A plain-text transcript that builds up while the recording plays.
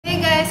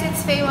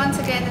Faye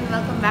once again and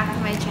welcome back to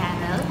my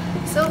channel.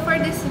 So for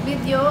this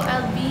video,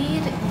 I'll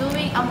be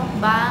doing a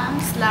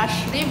mukbang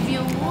 / review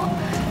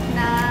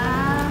na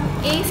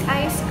Aice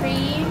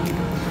Icecream.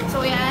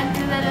 So yan,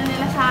 pinadala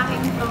nila sa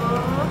akin to.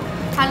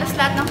 Halos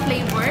lahat ng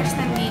flavors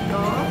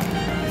nandito.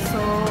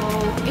 So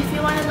if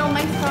you wanna know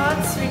my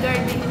thoughts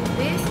regarding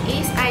this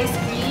Aice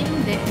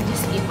Icecream, then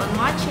just keep on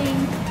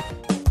watching.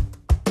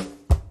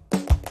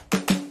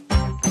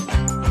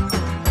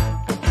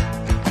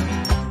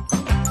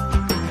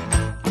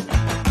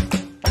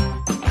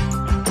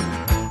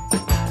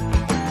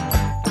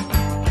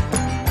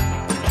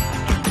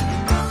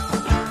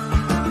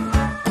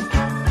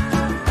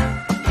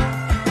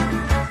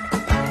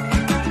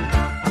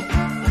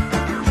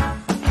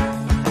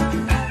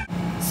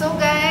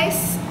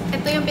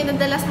 Ito yung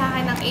pinadala sa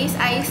akin ng Aice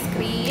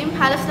Icecream.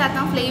 Halos lahat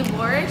ng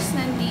flavors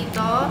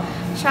nandito.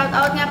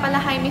 Shoutout nga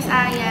pala kay Miss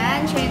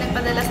Ayan. Siya yung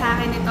nagpadala sa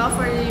akin ito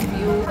for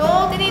review.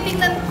 So,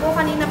 tinitingnan ko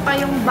kanina pa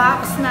yung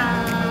box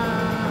na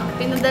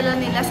pinadala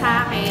nila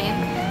sa akin.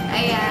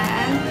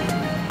 Ayan.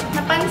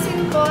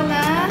 Napansin ko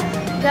na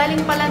galing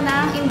pala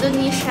ng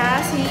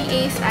Indonesia si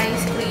Aice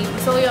Icecream.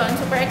 So, yun.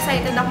 Super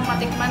excited ako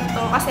matikman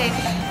to kasi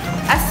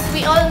as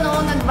we all know,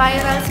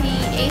 nag-viral si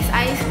Aice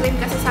Icecream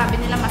kasi sabi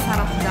nila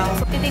masarap daw.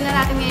 So, titingnan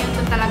natin ngayon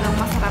kung talagang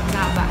masarap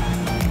nga ba.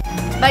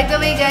 By the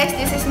way guys,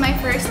 this is my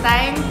first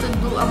time to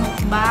do a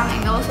mukbang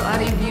and also a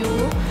review.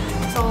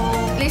 So,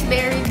 please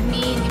bear with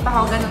me. Hindi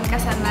pa ako ganun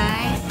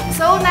kasanay.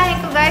 So,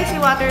 unahin ko guys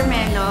yung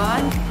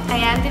watermelon.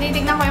 Ayan,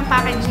 tinitignan ko yung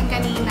packaging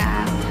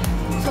kanina.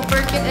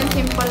 Super cute and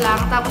simple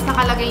lang. Tapos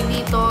nakalagay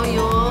dito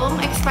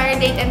yung expiry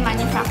date and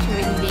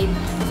manufacturing date.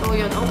 So,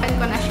 yun. Open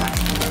ko na siya.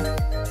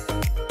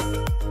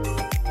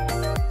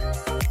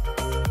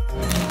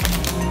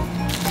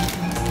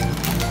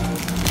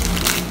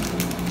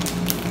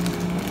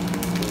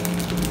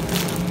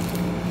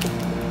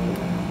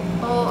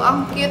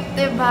 Ang cute,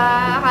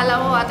 diba?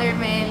 Akala mo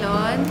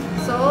watermelon.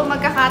 So,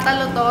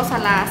 magkakatalo to sa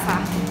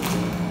lasa.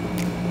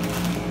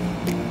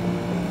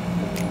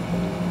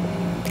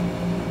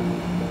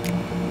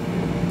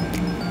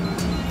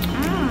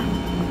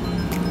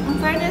 Ang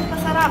fairness,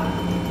 masarap.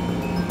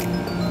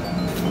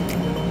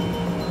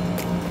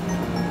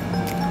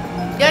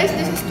 Guys,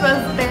 this is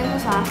 12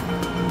 pesos ha.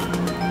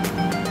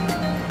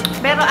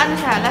 Pero ano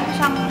siya? Lasa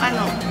siyang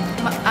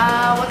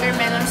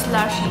watermelon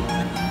slushy.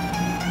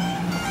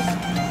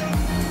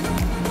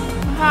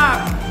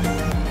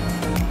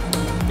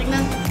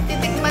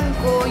 Titikman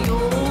ko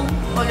yung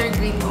color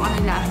green kung ano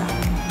lasa.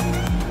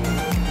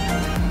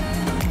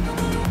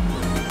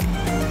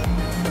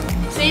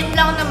 Same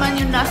lang naman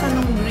yung lasa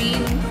ng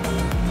green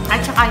at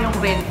saka yung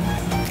red.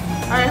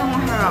 Parang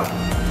masarap.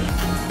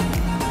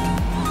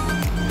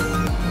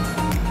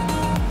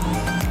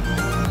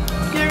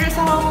 Curious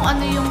ako kung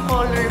ano yung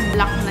color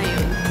black na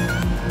yun.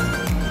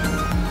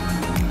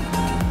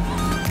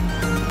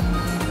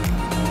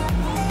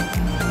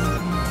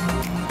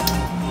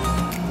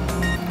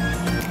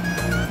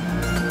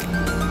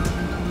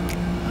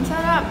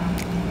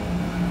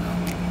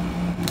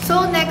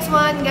 So, next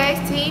one guys,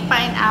 si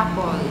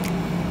pineapple.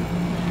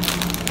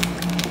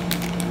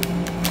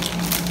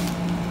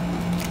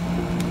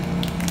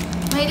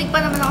 Mahilig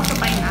pa naman ako sa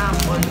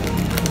pineapple.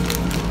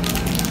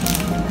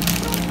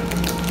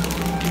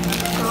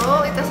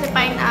 So, ito si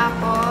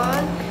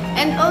pineapple.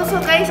 And also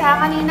guys,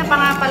 kanina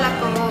pa nga pala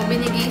to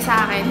binigay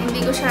sa akin.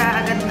 Hindi ko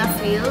siya agad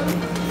na-feel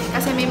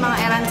kasi may mga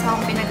errands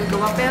akong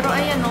pinagagawa. Pero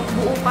ayan o,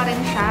 buo pa rin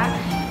siya.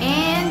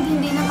 And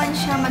hindi naman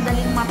siya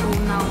madaling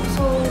matunaw.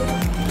 So,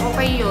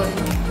 okay yun.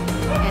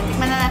 Ayan,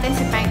 tikman na natin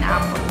si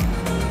pineapple.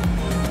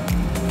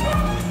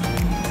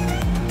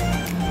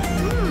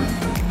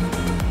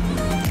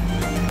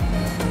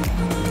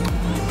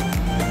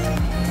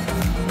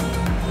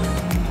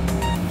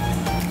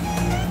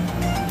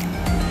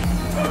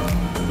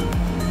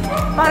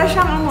 Para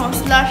siyang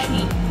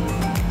slushy.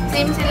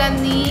 Same sila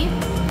ni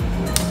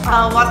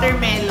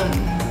watermelon.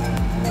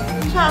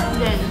 Masarap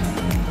din.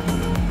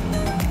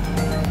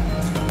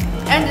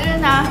 And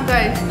yun na,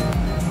 guys.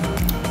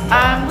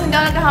 Hindi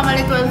ako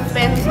nagkakamali 12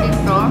 pesos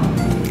dito.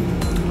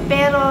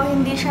 Pero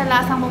hindi siya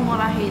lasang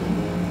mumurahin.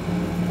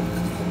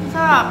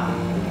 Masarap.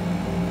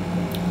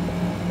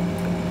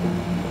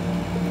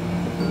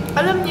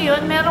 Alam niyo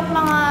yun, merong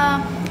mga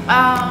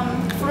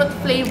fruit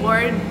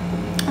flavored.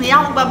 Hindi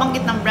ako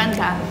magbabanggit ng brand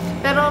ha.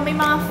 Pero may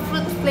mga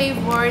fruit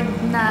flavored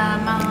na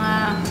mga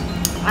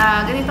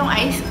ganitong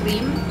ice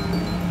cream.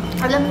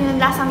 Alam niyo yun,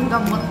 lasang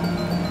gamot.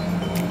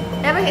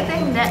 Pero ito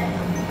hindi.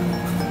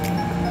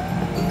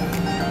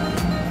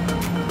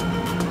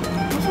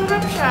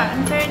 Masarap siya,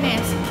 in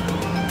fairness.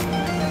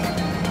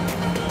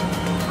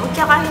 At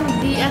saka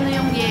hindi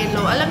yung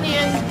yellow. Alam niyo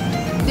yun,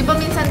 di ba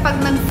minsan pag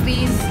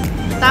nag-freeze,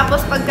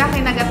 tapos pagka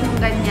kinagat mo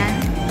ganyan,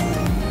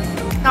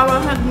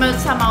 tapos nag-melt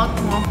sa mouth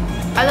mo,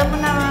 alam mo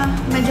na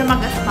medyo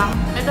magaspang.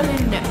 Ito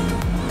hindi.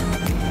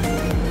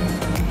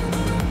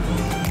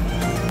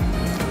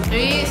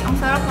 Guys, ang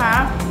sarap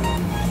ha.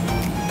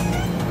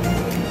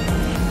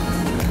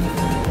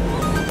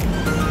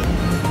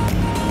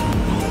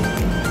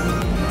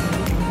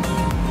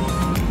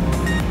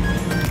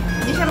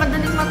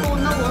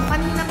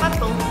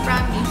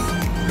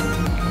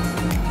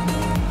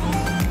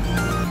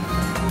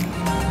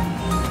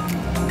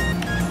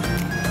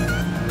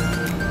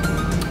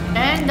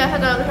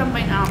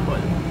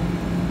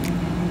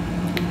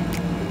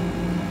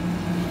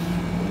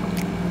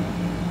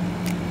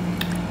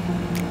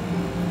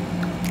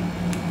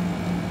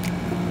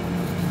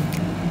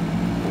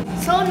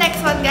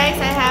 one guys,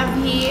 I have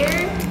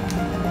here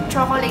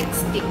chocolate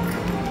stick.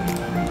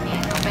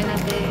 Ayan, open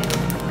natin.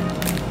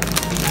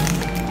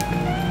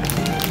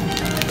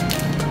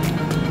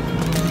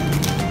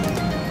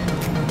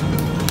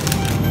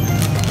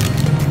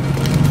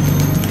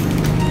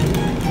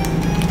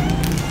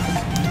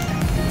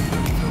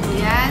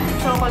 Ayan,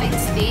 chocolate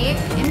stick.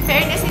 In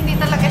fairness,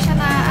 hindi talaga siya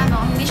na,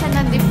 hindi siya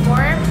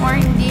na-deform or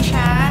hindi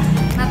siya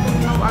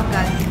natunaw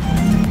agad.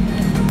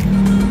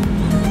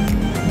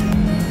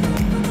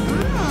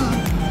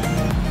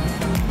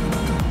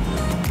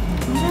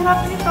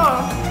 Sarap nito.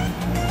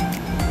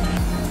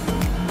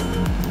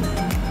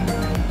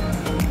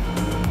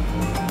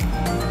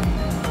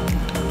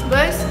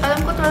 Guys, alam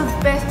ko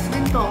 12 pesos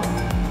din to.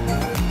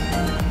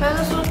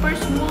 Pero super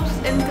smooth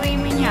and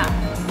creamy niya.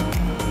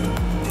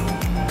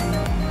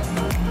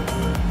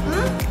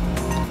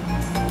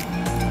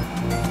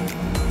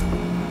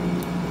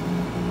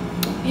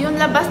 Yung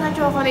labas na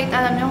chocolate,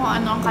 alam niyo kung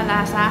ano ang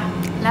kalasa?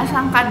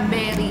 Lasang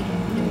Cadbury.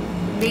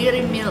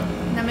 Dairy milk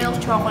na milk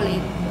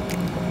chocolate.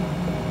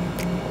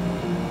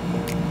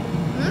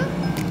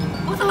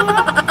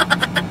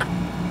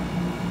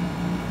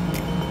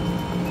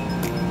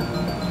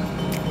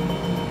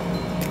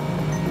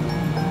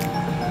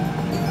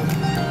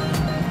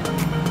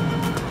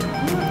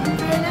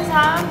 Fairness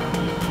ha?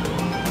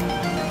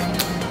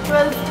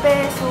 12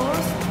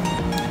 pesos.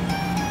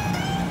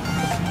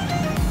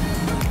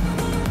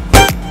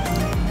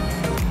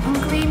 Ang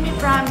creamy,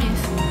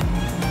 promise.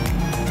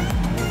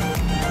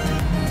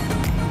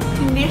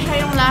 Hindi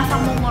siya yung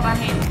lasang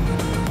mumurahin.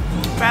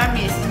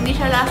 Promise, hindi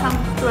siya lasang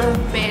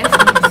 12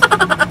 pesos.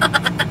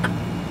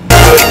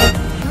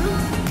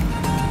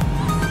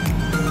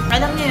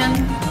 Alam niyo yun,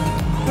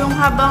 yung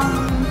habang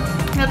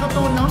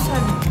natutunaw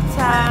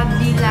sa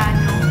dila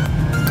nyo,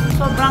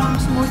 sobrang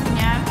smooth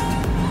niya.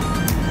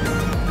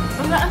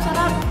 Wala, ang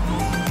sarap.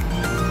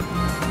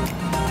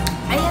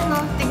 Ayan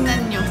o,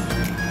 tingnan nyo.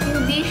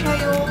 Hindi siya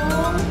yung...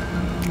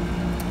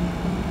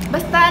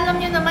 Basta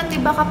alam nyo naman,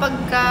 diba kapag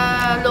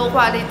low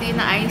quality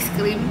na ice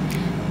cream,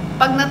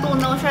 pag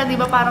natunaw siya, di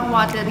ba parang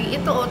watery?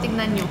 Ito, oh,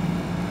 tingnan nyo.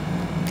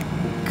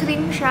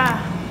 Cream siya.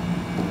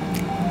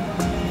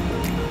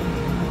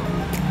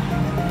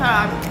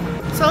 Sarap.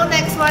 So,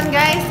 next one,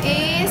 guys,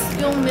 is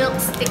yung milk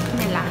stick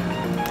nila.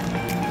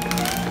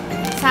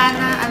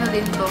 Sana, ano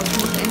din to,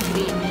 smooth and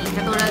creamy.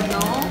 Katulad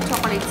no,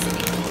 chocolate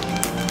stick.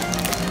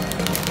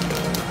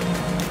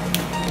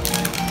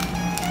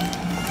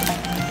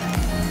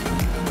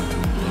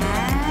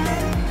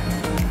 Ayan.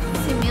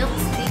 Si milk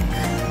stick.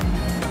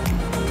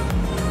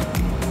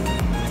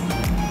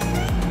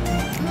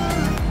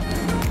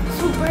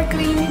 Super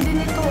creamy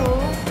din ito.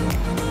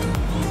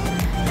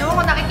 Ewan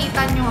ko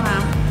nakikita nyo ha.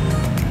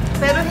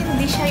 Pero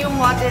hindi siya yung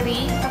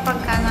watery kapag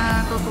ka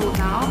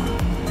natutunaw.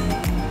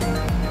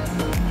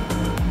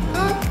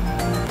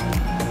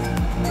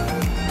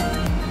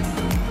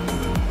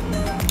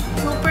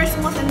 Super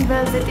smooth and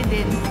velvety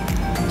din.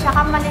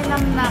 Tsaka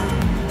malinamnam.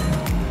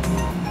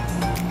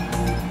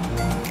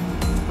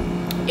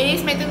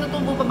 Aice, may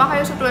tinutubo pa ba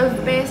kayo sa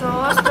 12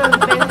 pesos?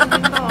 12 pesos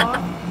din to.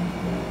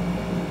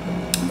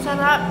 Ang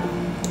sarap.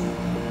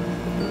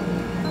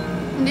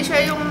 Hindi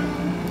siya yung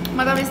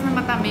matamis na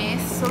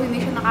matamis, so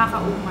hindi siya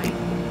nakakaumay.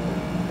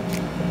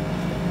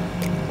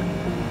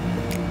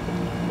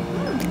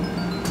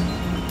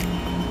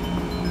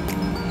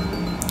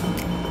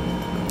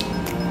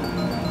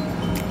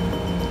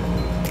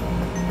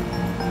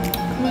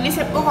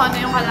 Nag-isip ko kung ano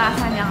yung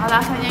kalasa niya.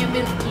 Kalasa niya yung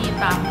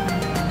milkita.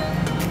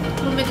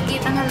 Yung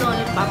milkita na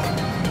lollipop.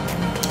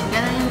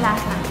 Ganun yung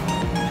lasa.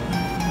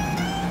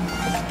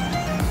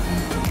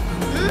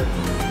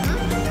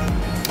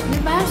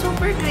 Diba?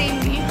 Super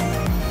creamy.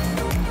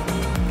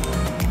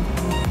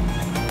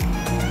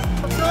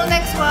 So,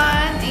 next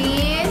one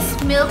is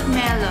milk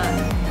melon.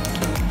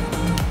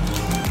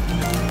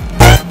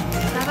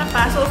 Sarap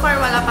pa. So far,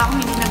 wala pa akong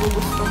hindi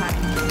nagugustuhan.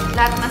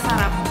 Lahat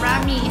masarap.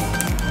 Promise.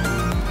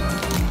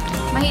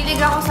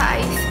 Mahilig ako sa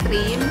ice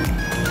cream.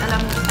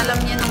 Alam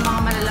niya ng mga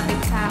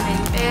malalapit sa akin.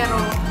 Pero,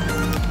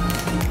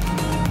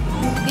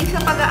 di sa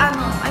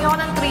pag-ano, ayoko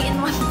ng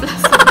 3-in-1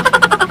 plus.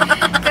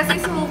 Kasi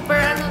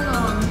super,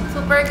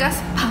 super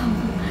gaspang.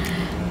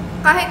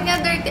 Kahit nga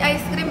dirty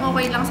ice cream,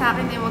 okay lang sa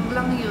akin eh. Wag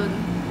lang yun.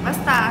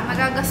 Basta,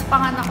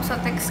 nagagaspangan ako sa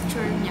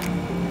texture niya.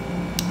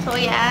 So,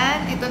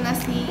 yan. Ito na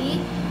si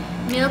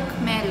milk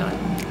melon.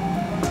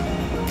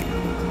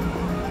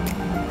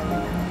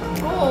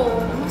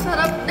 Oh,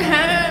 masarap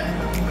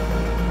din.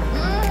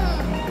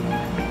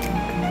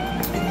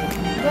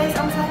 Guys,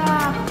 ang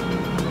sarap.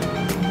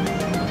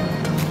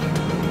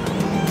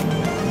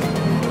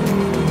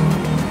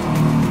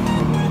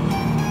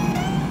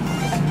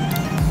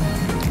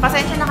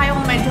 Pasensya na kayo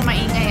kung medyo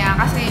maingay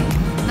kasi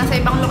nasa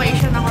ibang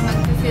location ako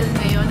nag-film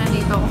ngayon.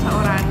 Nandito ako sa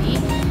Orani.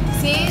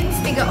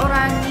 Since tiga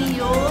Orani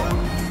yung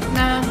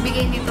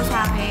nagbigay nito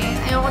sa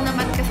akin, ayoko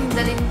naman kasi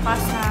dalhin pa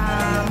sa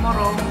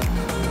Morong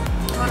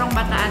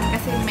Bataan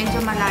kasi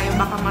medyo malayo,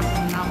 baka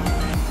matunaw.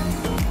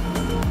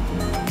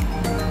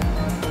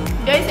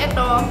 Guys,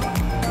 ito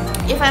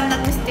If I'm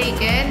not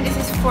mistaken, this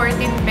is 14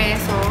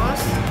 pesos.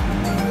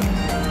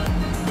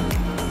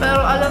 Pero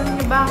alam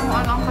niyo ba kung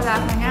ano ang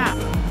kalasa niya?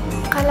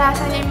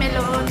 Kalasa niya yung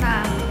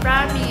melona.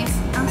 Promise,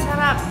 ang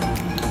sarap.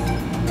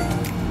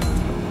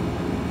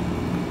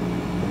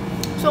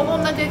 So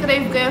kung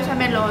nag-crave kayo sa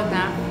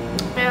melona,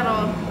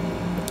 pero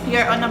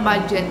you're on a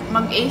budget,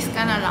 mag-Aice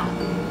ka na lang.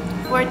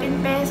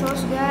 14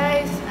 pesos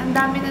guys. Ang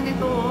dami na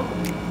nito.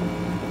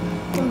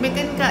 Kung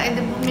bitin ka,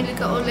 edi bumili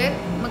ka ulit.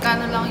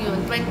 Magkano lang yun?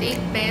 28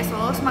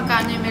 pesos.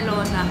 Magkano yung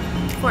melona?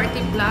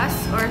 40 plus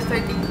or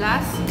 30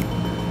 plus?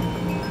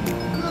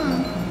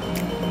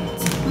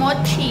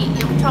 Mochi.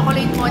 Yung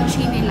chocolate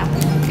mochi nila.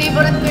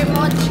 Favorite ko yung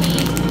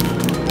mochi.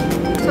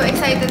 So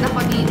excited ako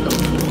dito.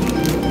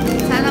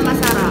 Sana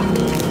masarap.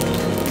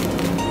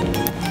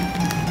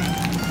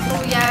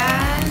 So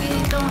yan.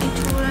 Ganito ang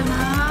itsura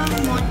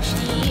ng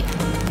mochi.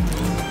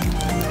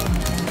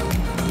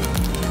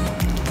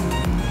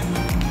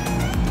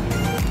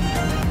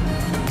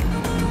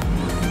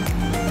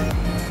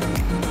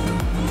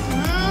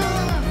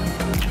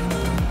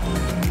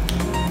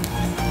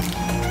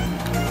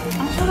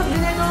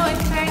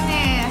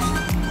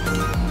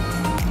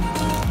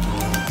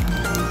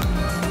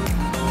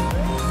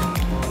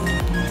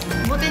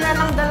 Na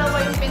lang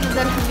dalawa yung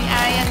pinadala ni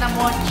Aya na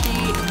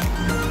mochi.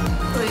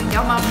 So, hindi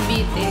ako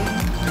mabibitin.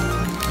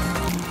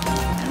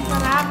 Ang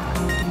sarap.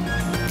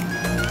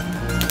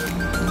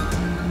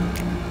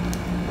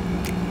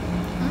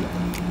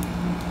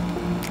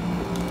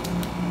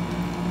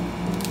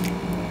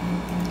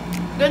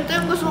 Ganito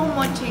yung gusto kong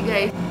mochi,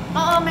 guys.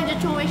 Oo, medyo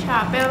chewy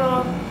siya.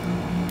 Pero,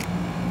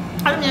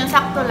 alam niyo,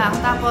 sakto lang.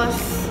 Tapos,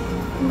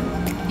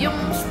 yung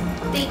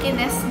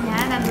stickiness niya,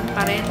 nandun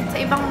pa rin. Sa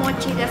ibang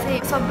mochi kasi,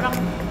 sobrang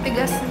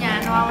tigas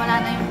niya,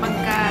 nawawala na yung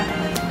pagka-sticky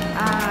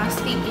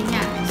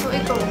niya. So,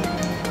 ito.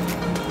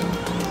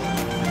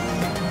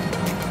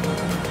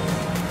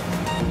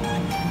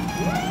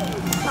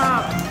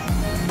 Sarap.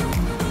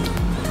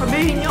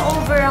 Sabihin nyo,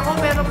 over ako,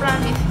 pero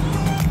promise.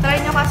 Try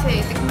nyo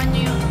kasi, tikman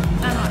nyo yung,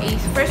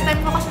 Aice. First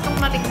time ko kasi itong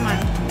matikman.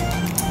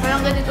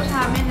 Walang ganito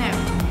sa amin eh.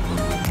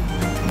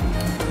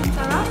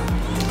 Sarap.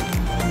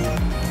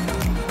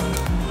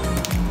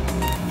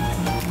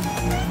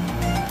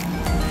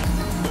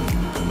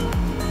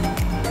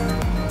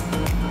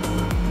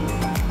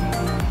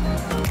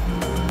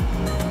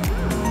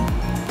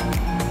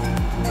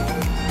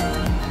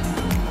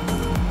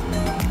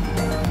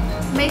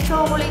 May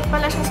chocolate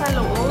pala siya sa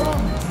loob.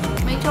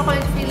 May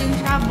chocolate feeling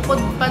siya.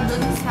 Bukod pa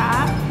dun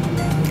sa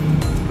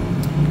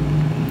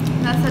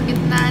nasa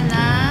gitna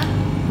na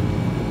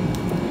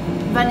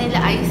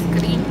vanilla ice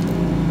cream.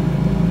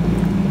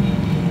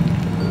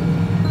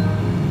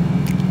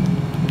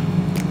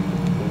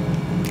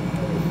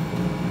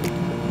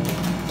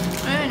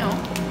 Ayun o.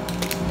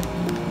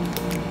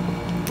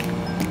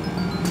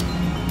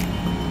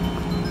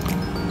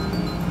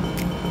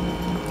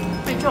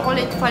 May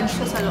chocolate fudge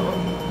siya sa loob.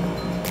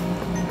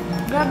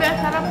 Grabe, ang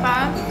sarap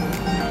pa.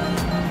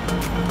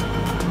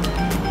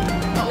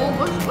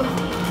 Naubos ko.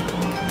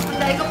 Ang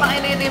dahil ko pang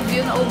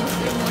i-review, naubos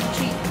ko yung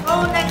mochi.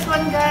 So, next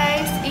one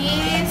guys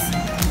is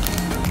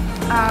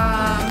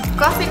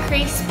coffee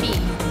crispy.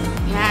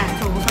 Yan.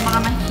 So, sa mga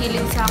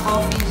mahilig sa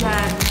coffee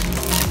dyan,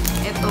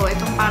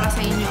 itong para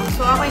sa inyo.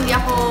 So, ako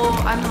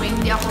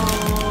hindi ako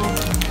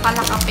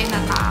palakapin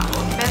na tao.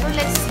 Pero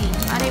let's see.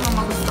 Ano yung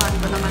magustuhan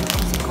ko naman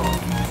itong si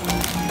coffee.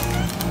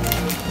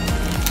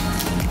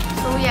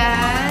 So,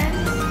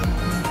 yan.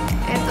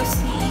 Ito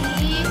si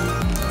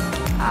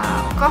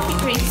coffee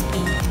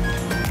crispy.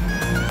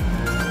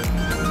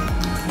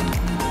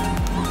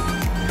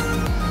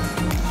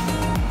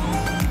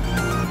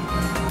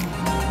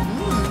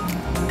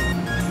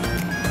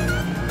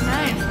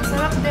 Nice.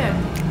 Masarap din.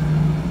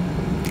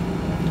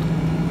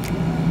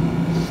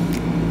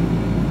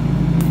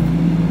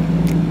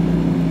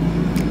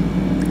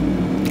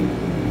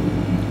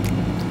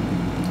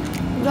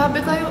 Grabe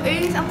kayo,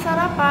 Aice. Ang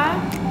sarap ha.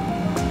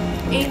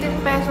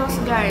 18 pesos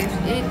guys.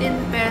 18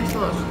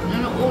 pesos.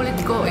 Ulit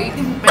ko, 18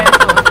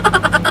 pesos.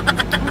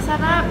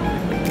 Masarap.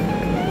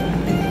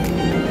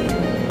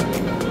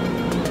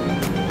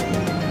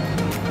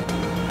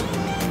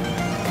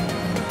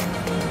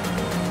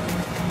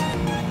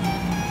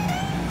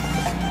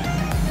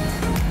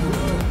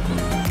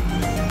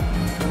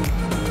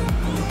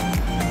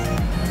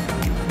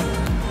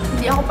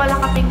 Hindi ako pala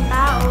kaping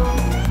tao.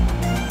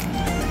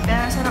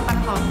 Pero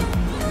nasarapan ako.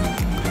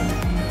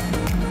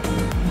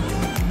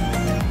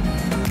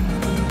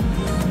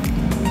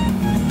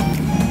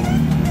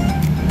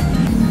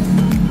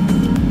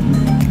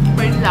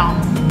 Lang.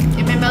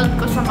 I-melt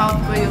ko sa mouth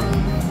ko yung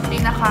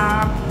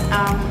pinaka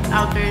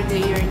outer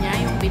layer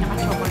niya, yung pinaka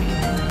chocolate.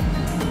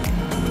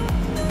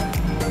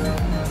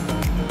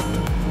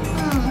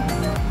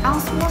 Ang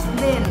smooth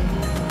din.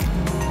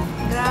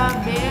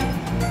 Grabe.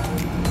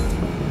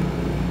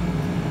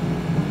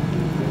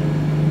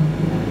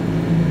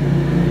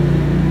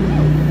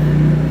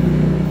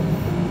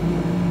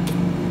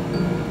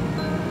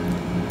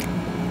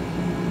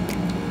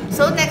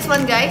 So next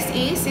one guys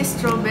is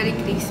strawberry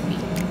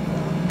crispy.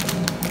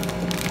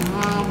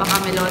 Baka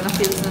melon na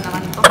feels na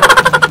naman to.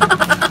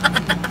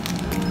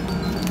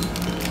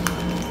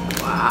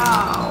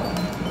 Wow!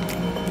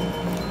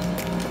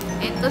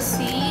 Ito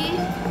si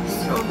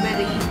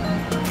strawberry.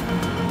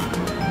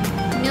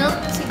 Milk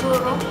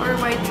siguro or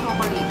white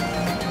chocolate.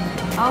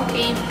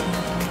 Okay.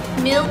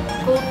 Milk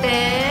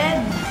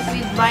coated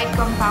with white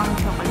compound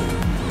chocolate.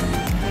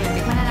 Kaya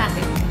tikman na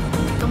natin.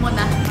 Ito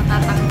muna,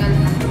 matatanggal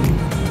na.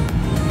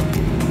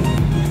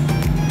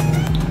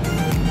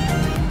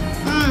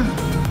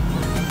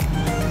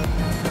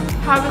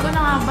 Sabi ko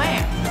na nga ba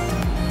eh.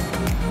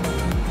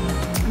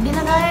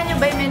 Ginagaya niyo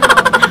ba yung melon?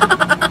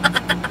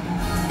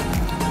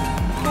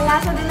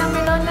 Kalasa din ng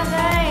melon na,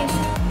 guys.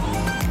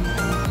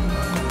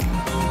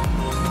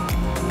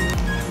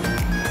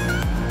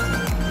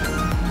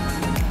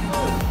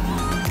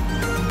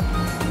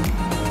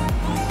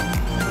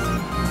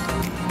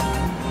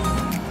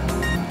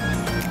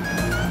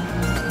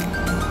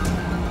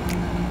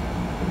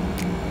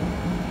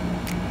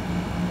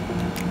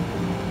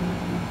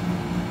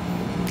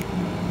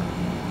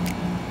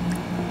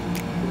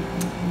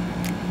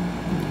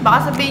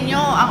 Baka sabihin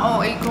nyo, ang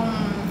OA kung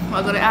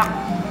mag-react.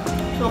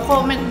 So,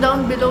 comment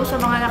down below sa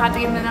mga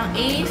nakatikim na ng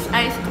Aice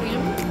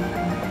Icecream.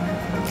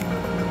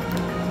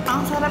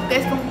 Ang sarap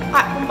guys, kung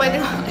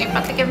pwede ko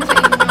ipatikim sa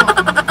inyo.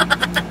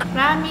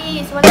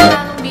 Promise, wala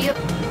na nung beer.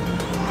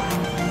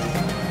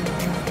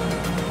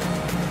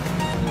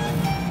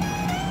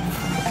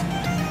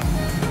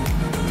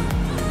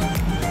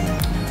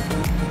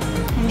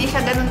 Hindi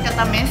siya ganun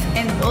katamis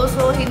and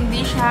also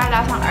hindi siya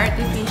lasang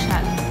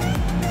artificial.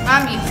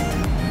 Promise.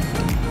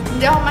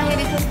 Hindi ako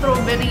mahilig sa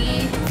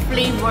strawberry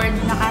flavored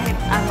na kahit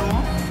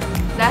ano.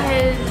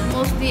 Dahil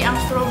mostly ang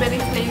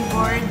strawberry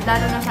flavored,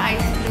 lalo na sa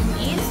ice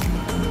cream is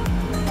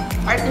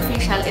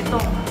artificial. Ito,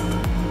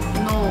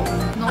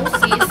 no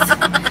sis.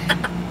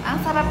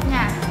 Ang sarap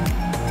niya.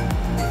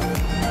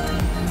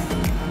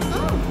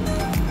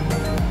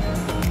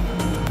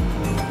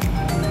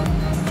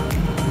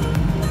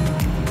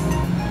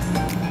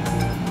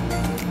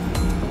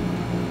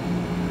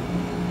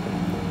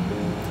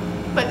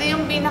 Pati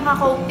yung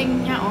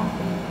pinaka-coating niya, oh.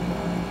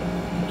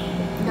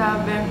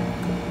 Grabe.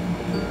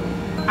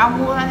 Ang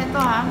mura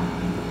nito, ha.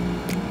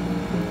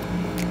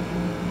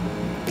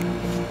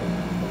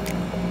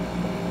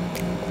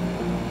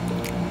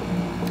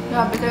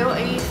 Grabe kayo,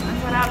 Aice. Ang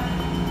sarap.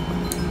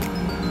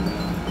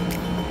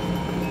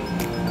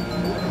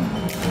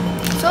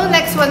 So,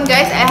 next one,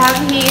 guys. I have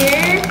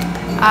here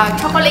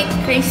chocolate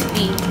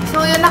crispy.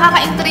 So, yung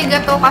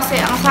nakaka-intriga to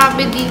kasi ang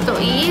sabi dito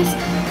is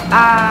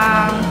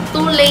 2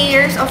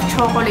 layers of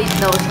chocolate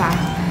daw siya.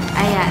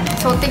 Ayan.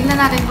 So, tignan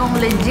natin kung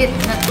legit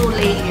na 2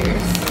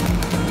 layers.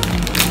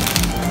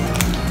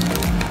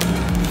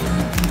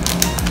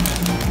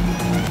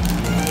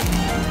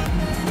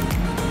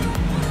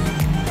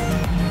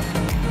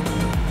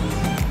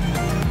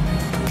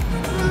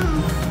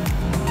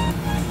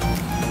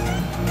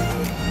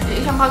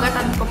 Isang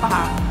kagatan ko pa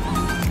ha.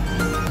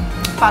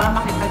 Para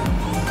makita nyo.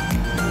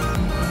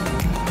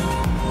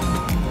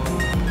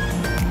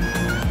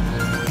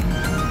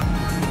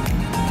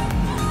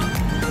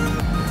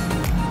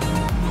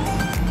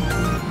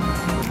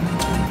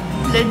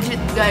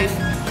 Legit guys.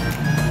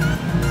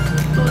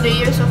 2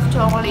 layers of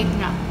chocolate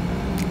na.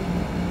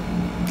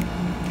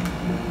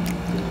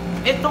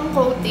 Itong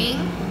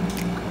coating,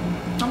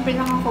 itong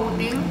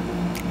pinaka-coating,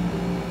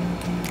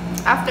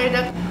 after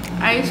that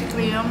ice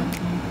cream,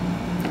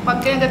 pag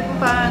kinagat mo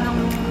pa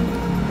ng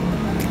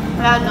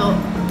lalo,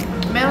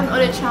 meron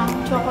ulit siyang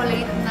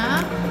chocolate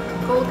na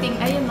coating.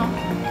 Ayun no.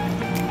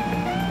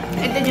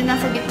 And then yung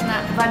nasa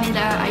gitna,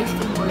 vanilla ice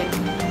cream ulit.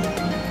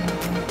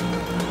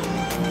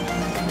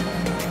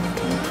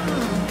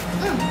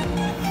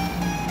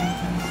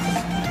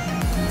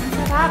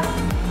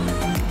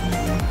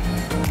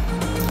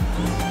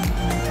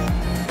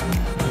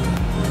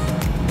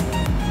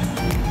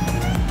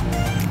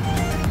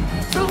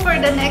 So for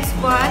the next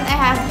one, I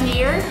have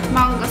here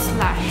mango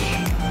slush.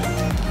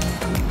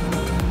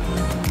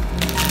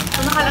 So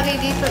nakalagay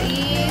dito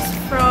is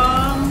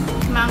from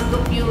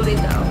mango puree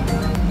daw.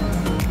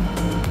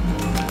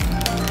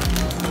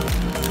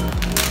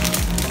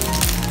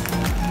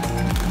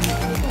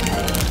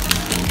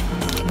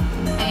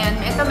 Ayan,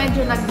 ito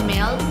medyo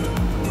nag-melt.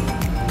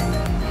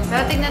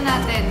 Pero tingnan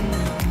natin.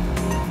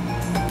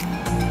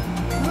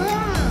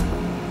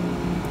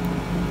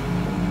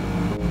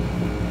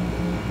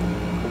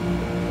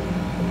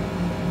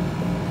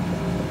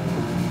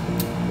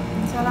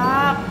 Ang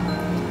sarap.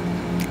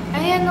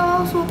 Ayan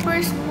o, super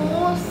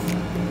smooth.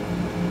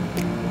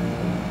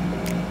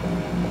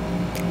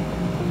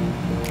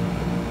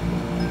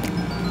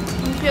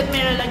 Ang cute,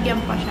 may lalagyan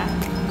pa siya.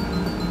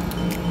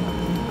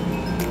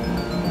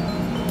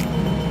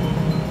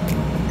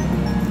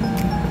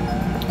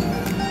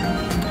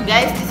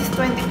 Guys, this is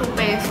 22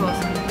 pesos.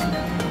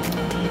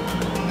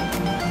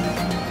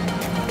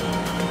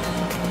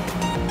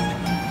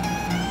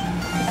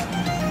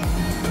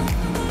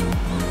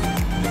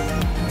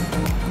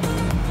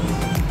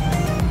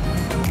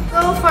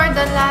 So, for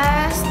the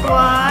last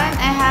one,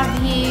 I have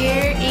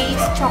here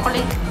Aice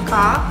chocolate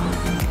cup.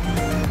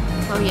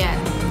 So, yan.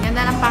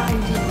 Ganda ng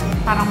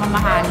packaging. Parang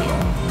mamahalin.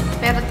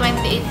 Pero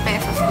 28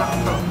 pesos lang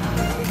to.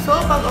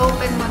 So, pag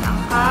open mo ng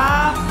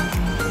cup,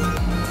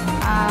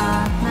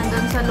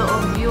 nandun sa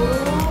loob yung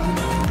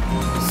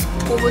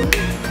spoon,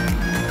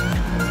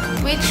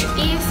 which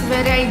is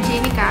very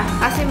hygienic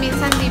kasi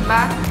minsan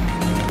diba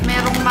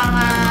merong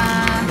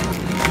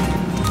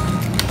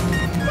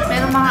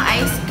mga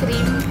ice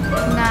cream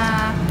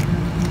na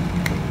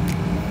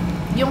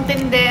yung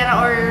tindera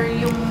or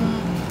yung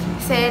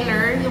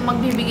seller yung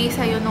magbibigay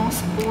sa'yo ng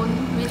spoon,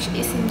 which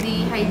is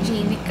hindi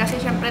hygienic kasi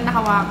syempre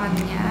nakawakan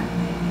niya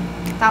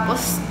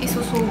tapos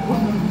isusubo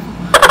mo.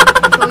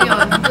 So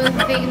yun, good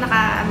thing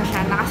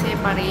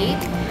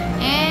naka-separate,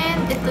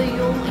 and ito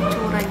yung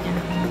itsura niya.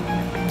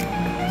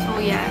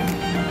 So, yan.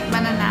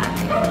 Tikman na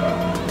natin.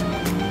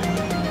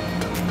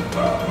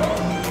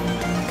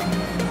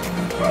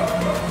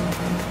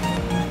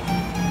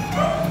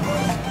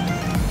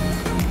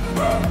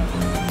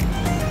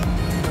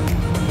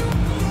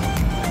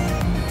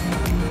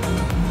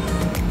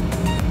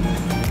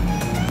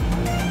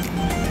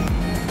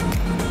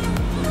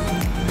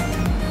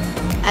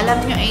 Alam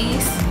nyo,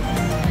 Ace,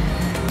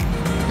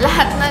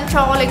 lahat ng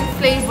chocolate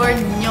flavored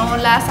nyo,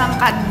 lasang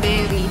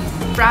Cadbury.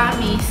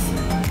 Promise.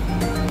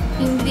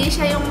 Hindi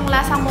siya yung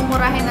lasang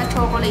mumurahin na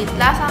chocolate.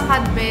 Lasang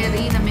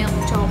Cadbury na milk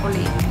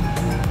chocolate.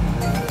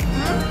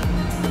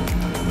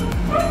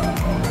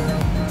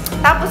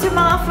 Tapos yung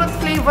mga fruit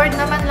flavored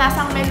naman,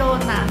 lasang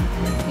melona.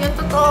 Yung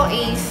totoo,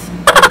 Ace.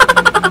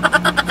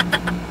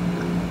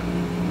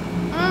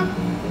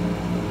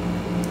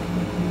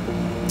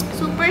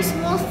 Super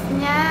smooth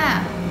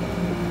niya.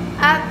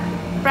 At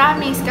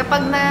promise,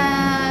 kapag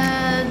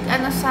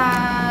sa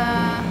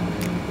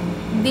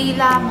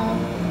dila mo,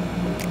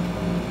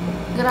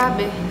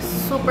 grabe,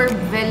 super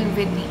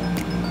velvety.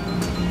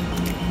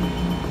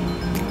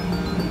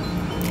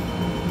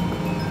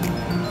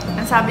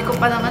 Ang sabi ko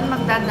pa naman,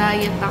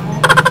 magda-diet ako.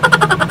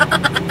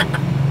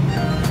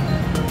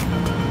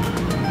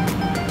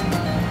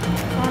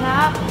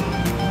 Sarap.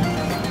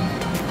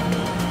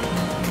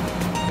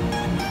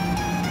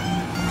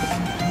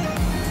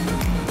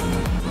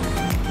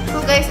 So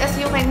guys, as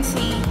you can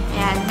see,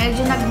 ayan,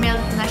 medyo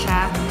nag-melt na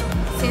siya.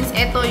 Since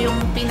ito yung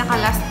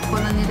pinaka-last ko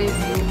na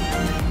ni-review.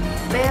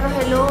 Pero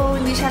hello,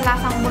 hindi siya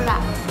lasang bula.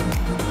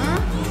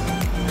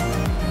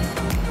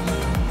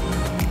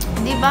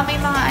 Di ba may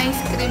mga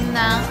ice cream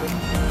na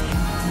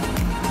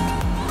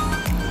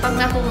pag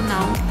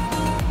natunaw,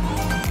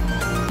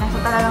 nasa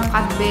talagang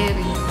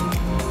Cadbury.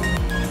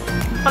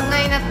 Pag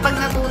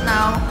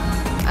natunaw,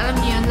 alam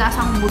niyo yun,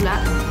 lasang bula.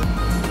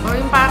 Or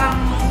yung parang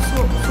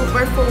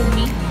super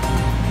foamy.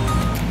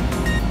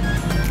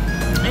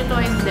 Ito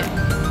hindi.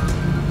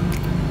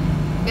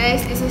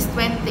 Guys, this is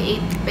 28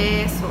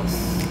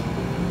 pesos.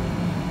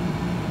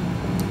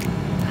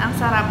 Ang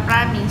sarap,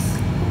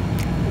 promise.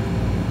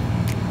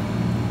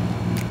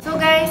 So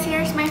guys,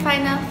 here's my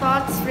final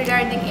thoughts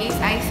regarding Aice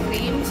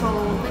Icecream. So,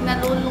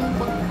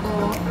 pinalulungkot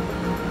ko,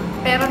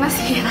 pero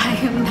nasira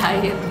yung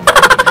diet.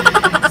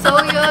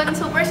 So yun,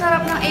 super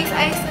sarap ng Aice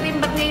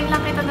Icecream. Ba't ngayon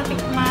lang kita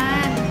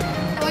natikman?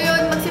 So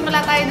yun, magsimula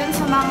tayo dun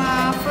sa mga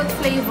fruit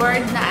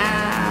flavored na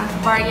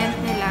variant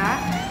nila.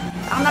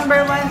 Ang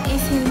number 1 is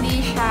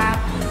hindi siya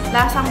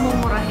lasang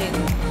mumurahin.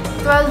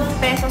 12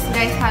 pesos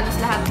guys, halos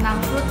lahat ng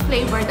fruit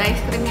flavored ice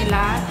cream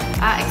nila,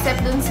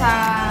 except dun sa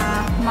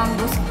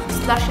mango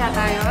slush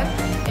yata yun.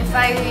 If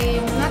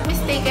I'm not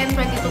mistaken,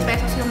 22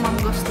 pesos yung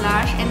mango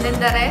slush, and then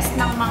the rest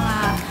ng mga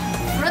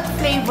fruit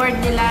flavored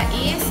nila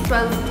is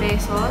 12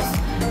 pesos,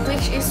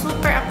 which is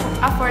super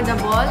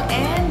affordable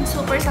and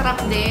super sarap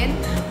din.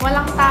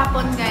 Walang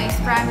tapon guys,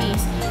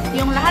 promise.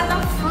 Yung lahat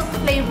ng fruit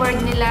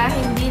flavored nila,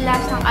 hindi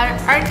lasang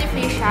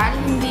artificial,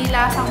 hindi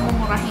lasang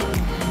mumurahin.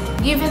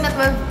 Given na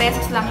 12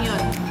 pesos lang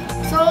yun.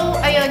 So,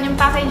 ayun, yung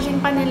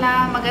packaging pa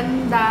nila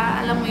maganda.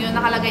 Alam mo yun,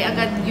 nakalagay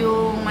agad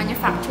yung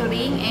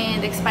manufacturing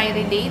and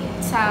expiry date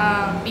sa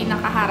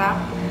pinakaharap.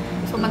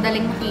 So,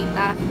 madaling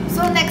makita.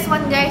 So, next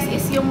one guys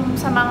is yung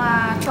sa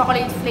mga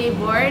chocolate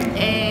flavored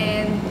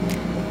and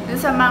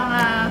sa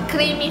mga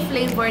creamy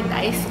flavored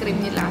ice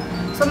cream nila.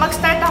 So,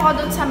 mag-start ako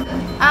dun sa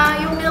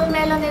yung milk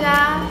melon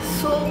nila,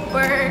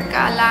 super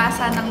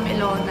kalasa ng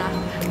melona.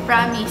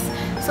 Promise.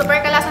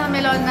 Super kalasa ng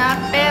melona,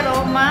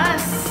 pero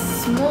mas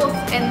smooth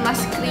and mas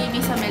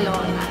creamy sa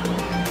melona.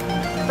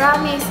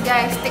 Promise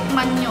guys,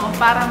 tikman nyo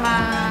para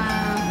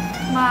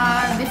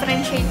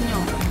ma-differentiate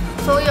nyo.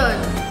 So, yun.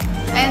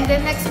 And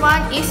the next one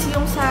is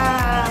yung sa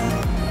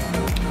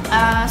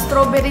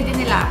strawberry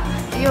din nila.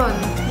 Yun.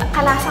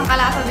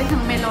 Kalasang-kalasa din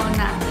ng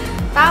melona.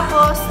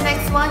 Tapos,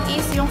 next one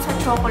is yung sa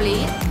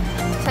chocolate.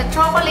 Sa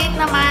chocolate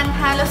naman,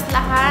 halos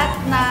lahat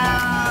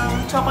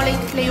ng chocolate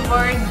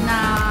flavored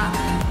na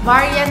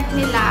variant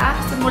nila,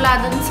 simula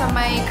dun sa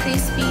may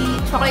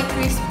crispy, chocolate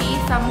crispy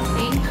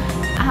something,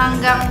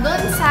 hanggang dun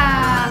sa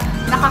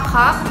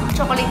naka-cup,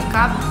 chocolate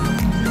cup.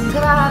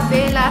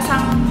 Grabe,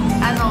 lasang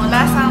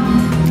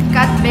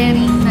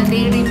Cadbury na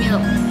dairy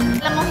milk.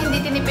 Alam mo,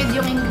 hindi tinipid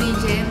yung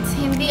ingredients.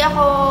 Hindi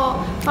ako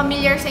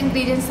familiar sa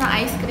ingredients ng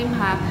ice cream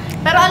ha.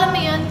 Pero alam mo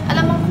yun,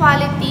 alam mong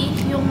quality,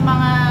 yung yung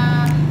mga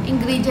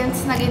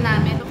ingredients na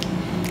ginamit.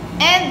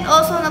 And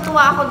also,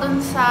 natuwa ako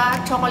dun sa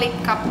chocolate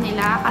cup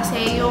nila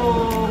kasi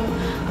yung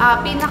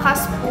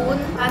pinaka-spoon,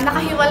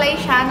 nakahiwalay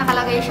siya,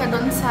 nakalagay siya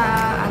dun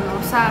sa,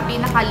 sa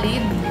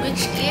pinaka-lid,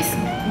 which is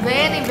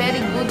very,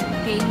 very good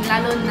thing,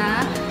 lalo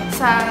na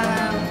sa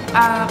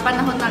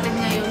panahon natin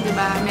ngayon, di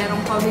ba?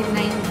 Merong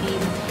COVID-19.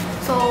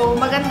 So,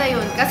 maganda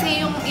yun.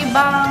 Kasi yung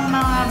ibang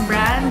mga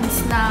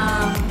brands na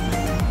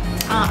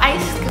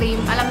ice cream,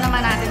 alam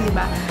naman natin, di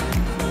ba?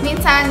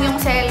 Minsan yung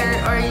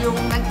seller or yung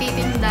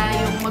nagtitinda,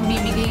 yung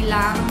magbibigay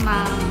lang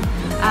ng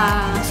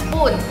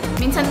spoon.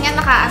 Minsan nga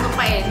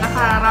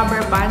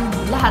naka-rubber band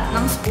lahat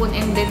ng spoon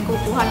and then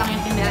kukuha lang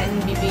yung tindera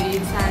and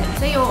bibigay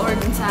sa'yo or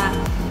dun sa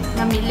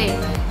namili.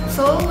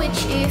 So,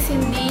 which is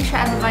hindi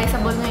siya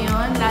advisable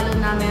ngayon, lalo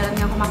na meron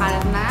nga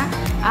kumakalat na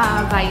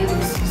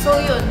virus. So,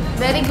 yun.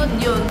 Very good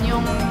yun,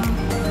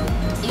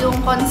 yung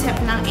concept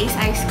ng Aice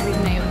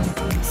Icecream na yun.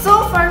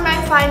 So, for my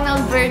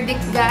final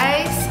verdict,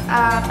 guys,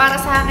 para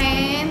sa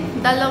akin,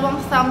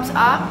 2 thumbs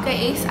up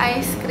kay Aice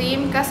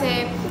Icecream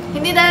kasi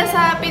hindi dahil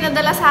sa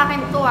pinadala sa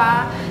akin to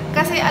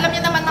kasi alam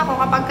niyo naman ako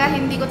kapag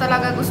hindi ko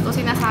talaga gusto,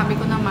 sinasabi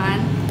ko naman.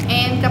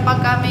 And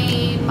kapag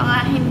may mga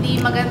hindi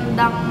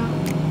magandang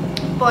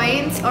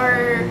points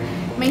or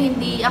may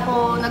hindi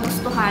ako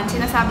nagustuhan,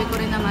 sinasabi ko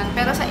rin naman.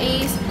 Pero sa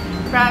Aice,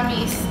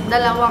 promise, 2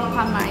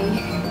 kamay.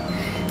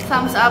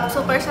 Thumbs up,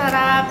 super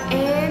sarap,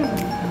 and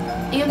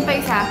yun pa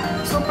isa,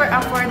 super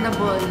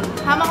affordable.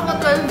 Hamak mo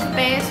 12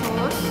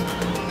 pesos,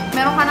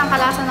 meron ka ng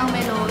kalasa ng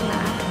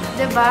melona.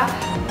 Diba?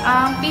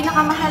 Ang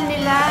pinakamahal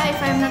nila, if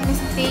I'm not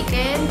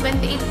mistaken,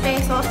 28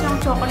 pesos yung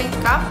chocolate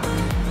cup,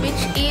 which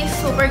is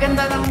super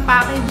ganda ng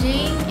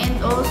packaging and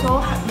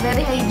also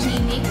very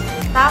hygienic.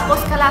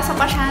 Tapos, kalasa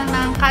pa siya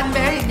ng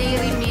Cadbury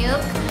Dairy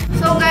Milk.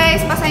 So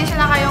guys, pasensya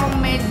na kayong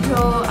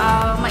medyo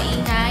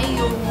maingay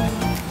yung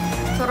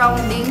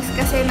surroundings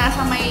kasi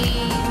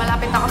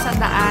malapit ako sa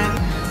daan.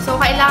 So,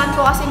 kailangan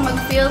ko kasing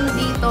mag-film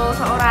dito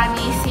sa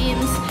Orani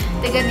since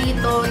tiga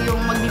dito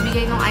yung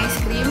magbibigay ng ice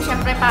cream.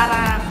 Siyempre,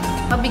 para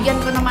mabigyan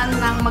ko naman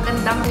ng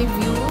magandang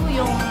review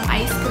yung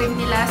ice cream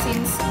nila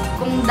since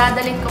kung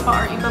dadalhin ko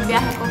pa or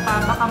ibabiyahe ko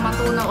pa, baka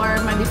matunaw or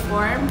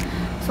ma-deform.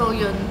 So,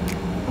 yun.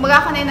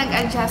 Kumbaga ako na yung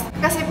nag-adjust.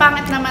 Kasi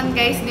pangit naman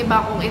guys, di ba,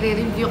 kung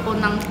i-review ko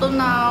ng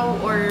tunaw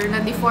or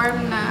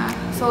na-deform na.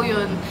 So,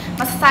 yun.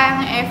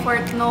 Masasayang yung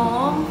effort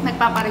nung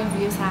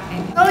nagpapa-review sa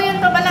akin. So,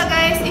 yun pa pala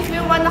guys. If you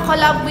wanna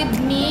collab with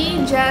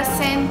me, just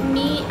send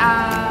me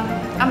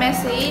a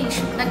message.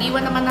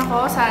 Nag-iwan naman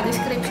ako sa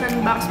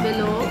description box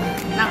below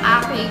ng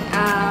aking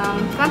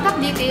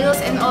contact details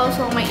and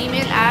also my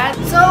email ad.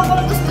 So,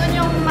 kung gusto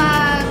nyo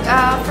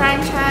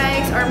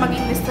mag-franchise or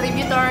maging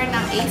distributor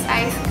ng Aice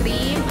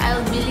Icecream,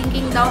 I'll be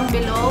linking down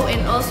below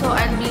and also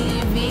I'll be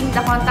leaving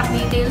the contact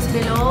details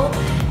below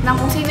ng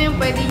kung sino yung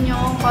pwede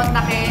nyo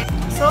kontakin.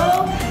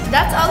 So,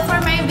 that's all for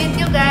my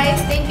video guys.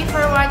 Thank you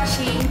for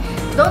watching.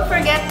 Don't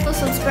forget to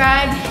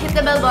subscribe, hit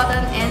the bell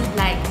button, and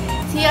like.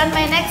 See you on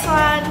my next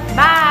one.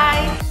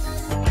 Bye!